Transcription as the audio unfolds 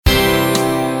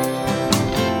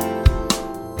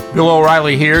Bill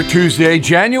O'Reilly here, Tuesday,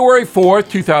 January 4th,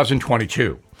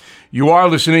 2022. You are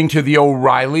listening to the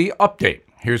O'Reilly Update.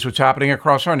 Here's what's happening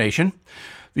across our nation.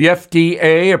 The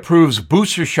FDA approves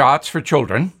booster shots for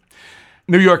children.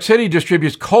 New York City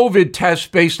distributes COVID tests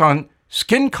based on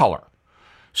skin color.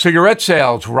 Cigarette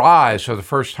sales rise for the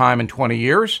first time in 20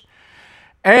 years.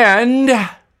 And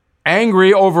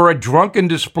angry over a drunken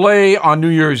display on New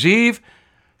Year's Eve,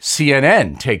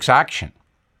 CNN takes action.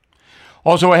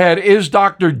 Also ahead, is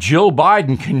Dr. Jill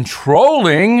Biden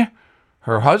controlling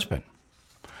her husband?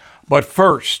 But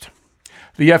first,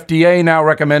 the FDA now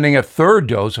recommending a third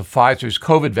dose of Pfizer's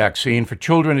COVID vaccine for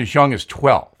children as young as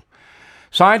 12.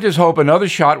 Scientists hope another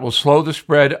shot will slow the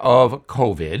spread of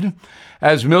COVID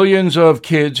as millions of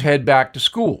kids head back to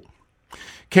school.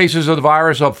 Cases of the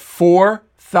virus up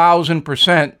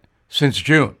 4,000% since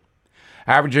June,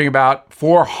 averaging about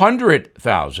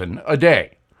 400,000 a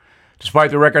day.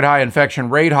 Despite the record high infection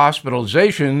rate,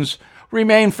 hospitalizations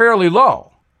remain fairly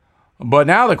low. But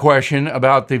now the question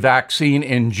about the vaccine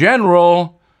in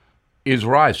general is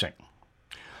rising.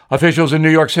 Officials in New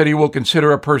York City will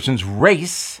consider a person's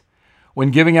race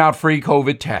when giving out free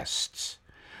COVID tests.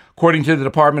 According to the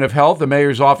Department of Health, the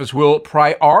mayor's office will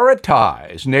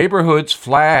prioritize neighborhoods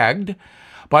flagged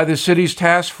by the city's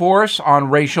task force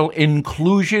on racial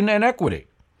inclusion and equity.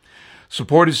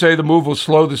 Supporters say the move will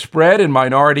slow the spread in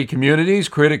minority communities.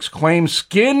 Critics claim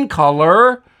skin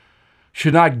color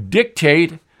should not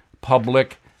dictate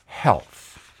public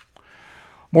health.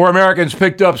 More Americans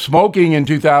picked up smoking in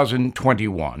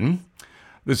 2021.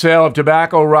 The sale of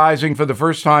tobacco rising for the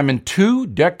first time in 2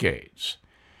 decades.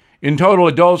 In total,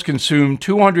 adults consumed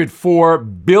 204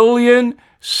 billion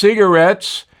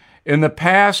cigarettes in the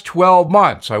past 12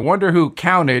 months. I wonder who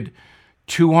counted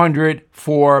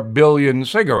 204 billion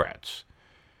cigarettes.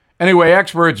 Anyway,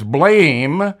 experts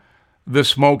blame the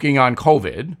smoking on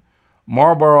COVID.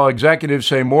 Marlboro executives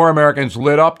say more Americans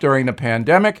lit up during the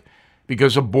pandemic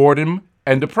because of boredom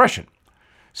and depression.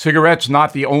 Cigarettes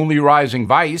not the only rising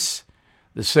vice.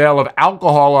 The sale of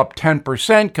alcohol up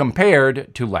 10%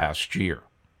 compared to last year.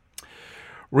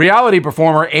 Reality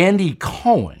performer Andy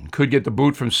Cohen could get the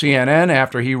boot from CNN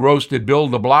after he roasted Bill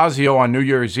de Blasio on New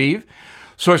Year's Eve.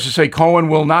 Sources say Cohen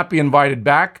will not be invited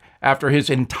back after his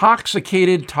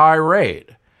intoxicated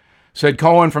tirade. Said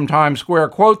Cohen from Times Square,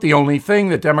 quote, "The only thing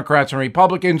that Democrats and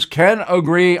Republicans can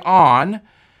agree on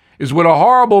is what a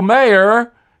horrible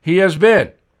mayor he has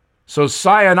been. So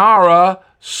sayonara,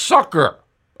 sucker,"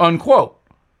 unquote.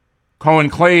 Cohen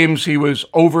claims he was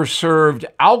overserved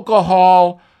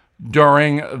alcohol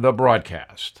during the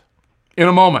broadcast. In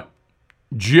a moment,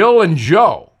 Jill and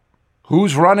Joe,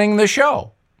 who's running the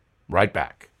show? Right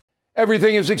back.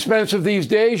 Everything is expensive these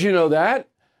days, you know that.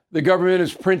 The government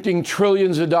is printing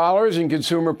trillions of dollars and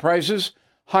consumer prices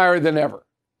higher than ever.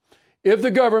 If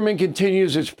the government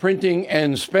continues its printing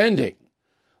and spending,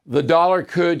 the dollar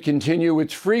could continue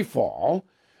its free fall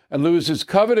and lose its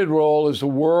coveted role as the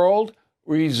world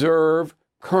reserve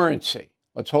currency.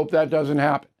 Let's hope that doesn't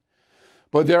happen.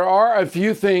 But there are a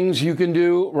few things you can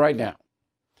do right now.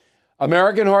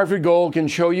 American Hartford Gold can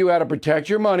show you how to protect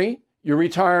your money, your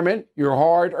retirement, your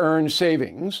hard-earned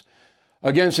savings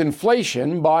against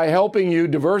inflation by helping you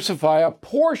diversify a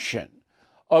portion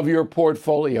of your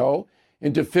portfolio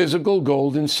into physical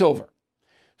gold and silver.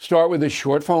 Start with a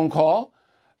short phone call,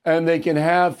 and they can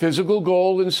have physical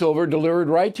gold and silver delivered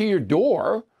right to your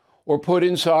door or put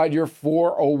inside your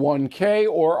 401k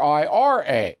or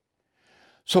IRA.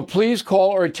 So please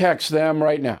call or text them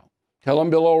right now. Tell them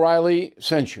Bill O'Reilly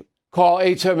sent you. Call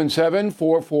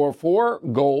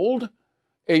 877-444-GOLD,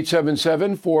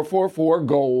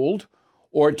 877-444-GOLD,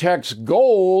 or text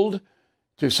GOLD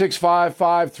to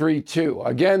 65532.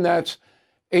 Again, that's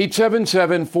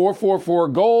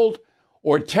 877-444-GOLD,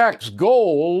 or text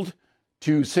GOLD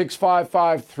to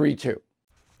 65532.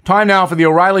 Time now for the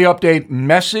O'Reilly Update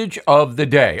message of the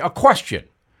day. A question.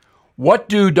 What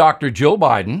do Dr. Jill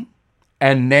Biden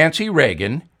and Nancy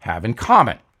Reagan have in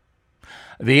common?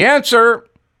 The answer,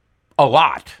 a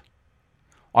lot.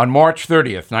 On March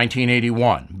 30th,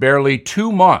 1981, barely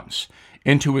 2 months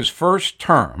into his first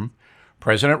term,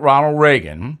 President Ronald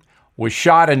Reagan was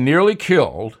shot and nearly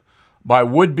killed by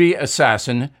would-be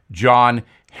assassin John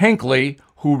Hinckley,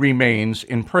 who remains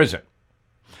in prison.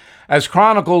 As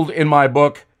chronicled in my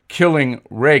book, Killing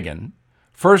Reagan,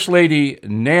 First Lady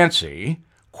Nancy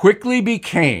quickly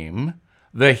became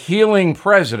the healing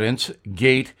president's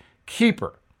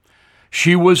gatekeeper.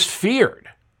 She was feared,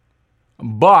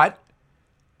 but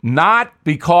not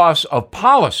because of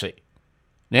policy.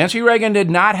 Nancy Reagan did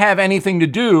not have anything to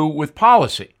do with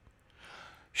policy.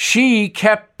 She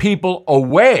kept people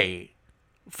away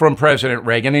from President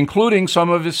Reagan, including some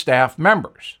of his staff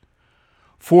members.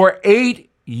 For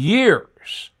 8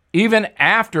 years, even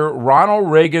after Ronald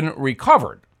Reagan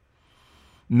recovered,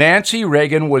 Nancy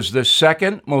Reagan was the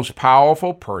second most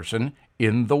powerful person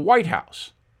in the White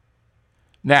House.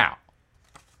 Now,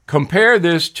 compare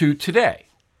this to today.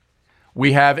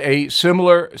 We have a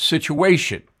similar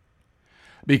situation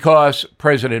because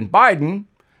President Biden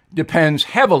depends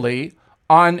heavily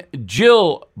on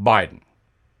Jill Biden.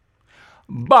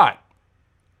 But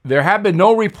there have been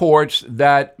no reports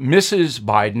that Mrs.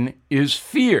 Biden is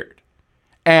feared.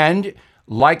 And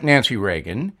like Nancy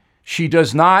Reagan, she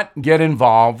does not get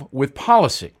involved with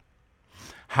policy.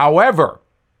 However,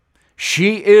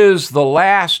 she is the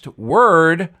last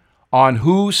word on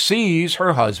who sees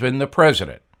her husband, the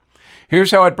president.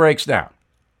 Here's how it breaks down.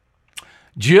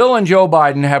 Jill and Joe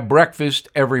Biden have breakfast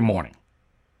every morning.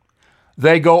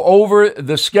 They go over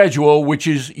the schedule, which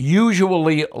is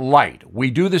usually light. We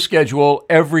do the schedule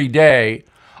every day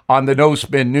on the No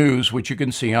Spin News, which you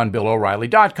can see on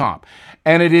BillO'Reilly.com.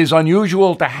 And it is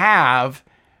unusual to have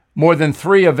more than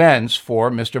 3 events for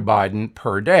Mr. Biden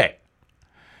per day.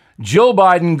 Jill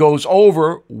Biden goes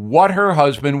over what her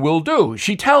husband will do.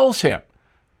 She tells him,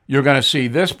 you're going to see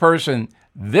this person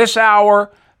this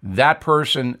hour, that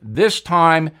person this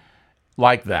time,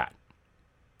 like that.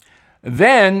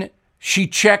 Then she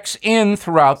checks in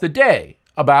throughout the day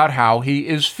about how he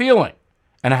is feeling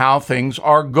and how things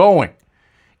are going.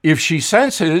 If she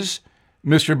senses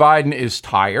Mr. Biden is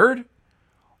tired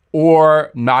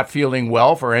or not feeling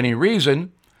well for any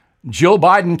reason, Jill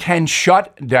Biden can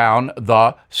shut down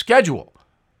the schedule.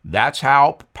 That's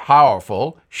how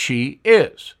powerful she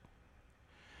is.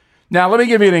 Now, let me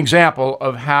give you an example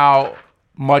of how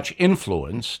much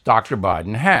influence Dr.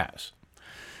 Biden has.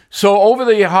 So over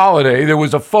the holiday, there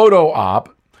was a photo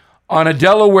op on a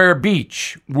Delaware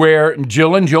beach where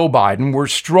Jill and Joe Biden were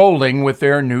strolling with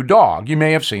their new dog. You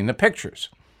may have seen the pictures.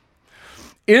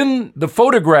 In the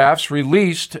photographs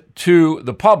released to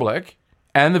the public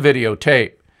and the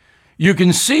videotape, you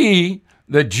can see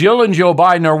that Jill and Joe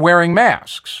Biden are wearing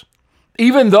masks,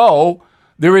 even though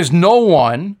there is no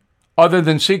one other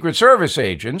than Secret Service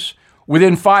agents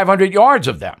within 500 yards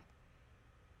of them.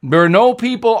 There are no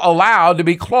people allowed to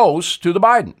be close to the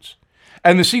Bidens,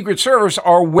 and the Secret Service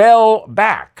are well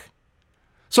back.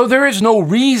 So there is no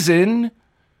reason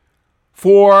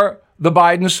for the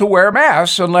Bidens to wear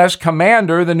masks unless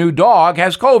Commander, the new dog,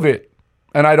 has COVID,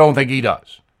 and I don't think he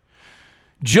does.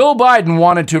 Jill Biden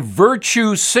wanted to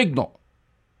virtue signal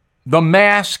the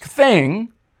mask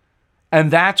thing,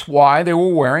 and that's why they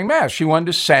were wearing masks. She wanted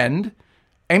to send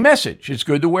a message. It's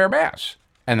good to wear masks,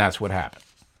 and that's what happened.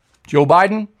 Joe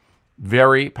Biden,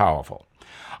 very powerful.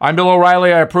 I'm Bill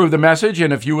O'Reilly. I approve the message,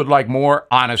 and if you would like more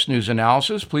honest news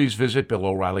analysis, please visit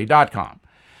BillO'Reilly.com.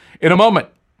 In a moment,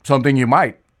 something you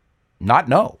might not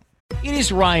know. It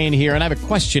is Ryan here, and I have a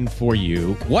question for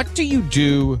you. What do you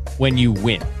do when you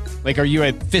win? Like, are you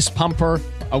a fist pumper,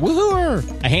 a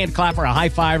woohooer, a hand clapper, a high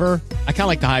fiver? I kind of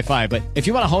like the high five, but if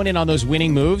you want to hone in on those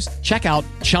winning moves, check out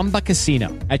Chumba Casino.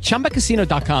 At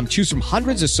ChumbaCasino.com, choose from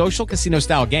hundreds of social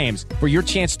casino-style games for your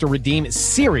chance to redeem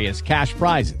serious cash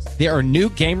prizes. There are new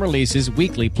game releases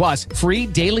weekly, plus free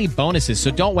daily bonuses, so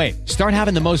don't wait. Start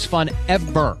having the most fun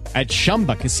ever at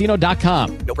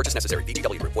ChumbaCasino.com. No purchase necessary.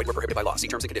 VGW. Void where prohibited by law. See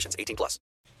terms and conditions. 18+.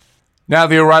 Now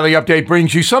the O'Reilly Update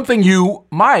brings you something you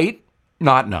might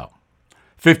not know.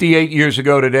 58 years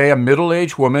ago today, a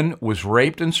middle-aged woman was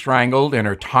raped and strangled in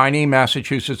her tiny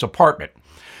Massachusetts apartment.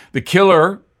 The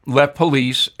killer left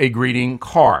police a greeting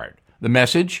card. The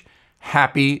message,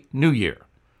 Happy New Year.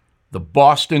 The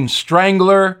Boston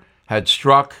Strangler had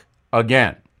struck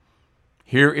again.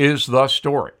 Here is the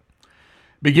story.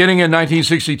 Beginning in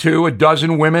 1962, a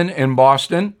dozen women in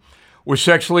Boston were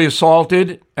sexually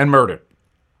assaulted and murdered.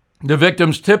 The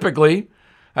victims typically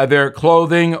had their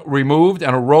clothing removed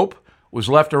and a rope was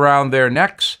left around their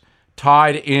necks,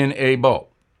 tied in a bow.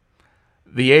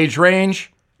 The age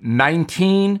range,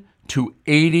 19 to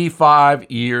 85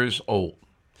 years old.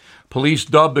 Police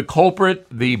dubbed the culprit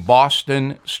the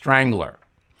Boston Strangler.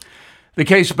 The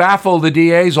case baffled the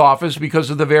DA's office because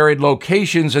of the varied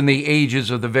locations and the ages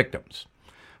of the victims.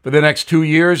 For the next 2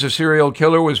 years, the serial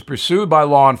killer was pursued by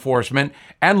law enforcement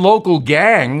and local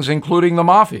gangs, including the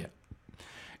mafia.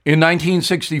 In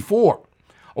 1964,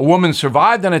 a woman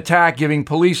survived an attack, giving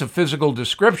police a physical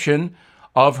description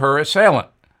of her assailant.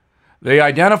 They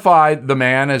identified the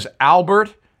man as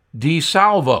Albert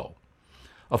DeSalvo.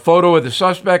 A photo of the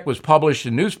suspect was published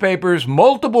in newspapers.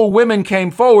 Multiple women came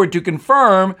forward to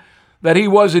confirm that he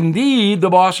was indeed the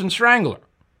Boston Strangler.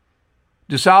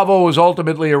 DeSalvo was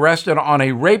ultimately arrested on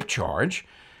a rape charge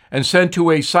and sent to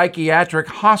a psychiatric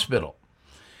hospital.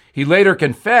 He later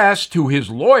confessed to his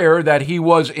lawyer that he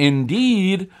was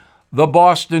indeed the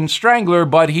Boston Strangler,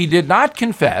 but he did not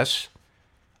confess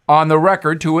on the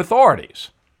record to authorities.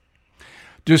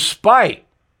 Despite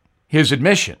his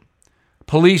admission,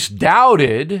 police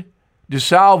doubted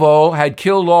DeSalvo had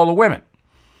killed all the women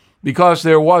because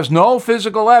there was no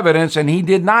physical evidence and he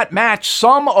did not match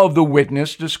some of the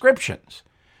witness descriptions.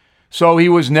 So he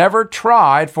was never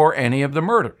tried for any of the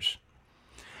murders.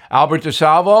 Albert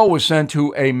DeSalvo was sent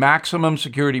to a maximum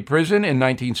security prison in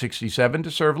 1967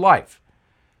 to serve life.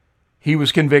 He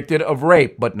was convicted of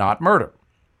rape, but not murder.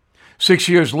 6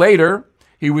 years later,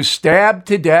 he was stabbed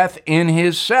to death in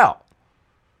his cell.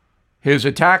 His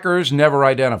attackers never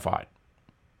identified.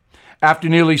 After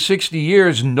nearly 60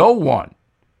 years, no one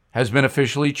has been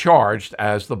officially charged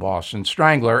as the Boston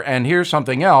Strangler. And here's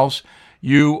something else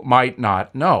you might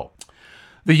not know.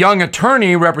 The young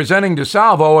attorney representing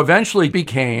DeSalvo eventually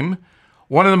became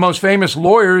one of the most famous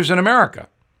lawyers in America.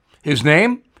 His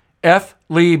name, F.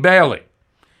 Lee Bailey.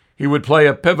 He would play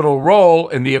a pivotal role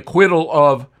in the acquittal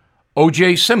of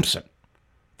O.J. Simpson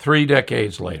 3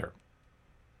 decades later.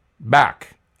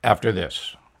 Back after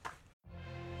this.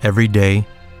 Every day,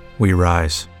 we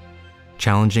rise,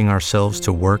 challenging ourselves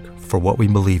to work for what we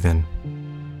believe in.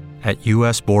 At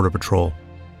U.S. Border Patrol,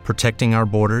 protecting our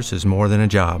borders is more than a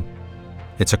job.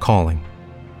 It's a calling.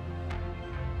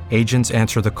 Agents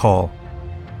answer the call,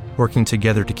 working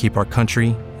together to keep our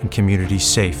country and communities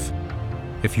safe.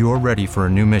 If you're ready for a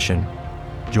new mission,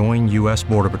 join U.S.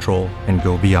 Border Patrol and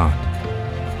go beyond.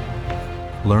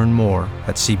 Learn more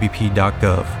at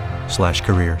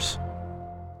cbp.gov/careers.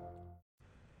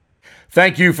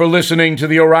 Thank you for listening to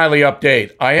the O'Reilly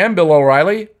Update. I am Bill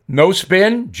O'Reilly. No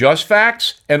spin, just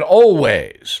facts, and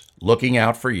always looking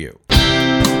out for you.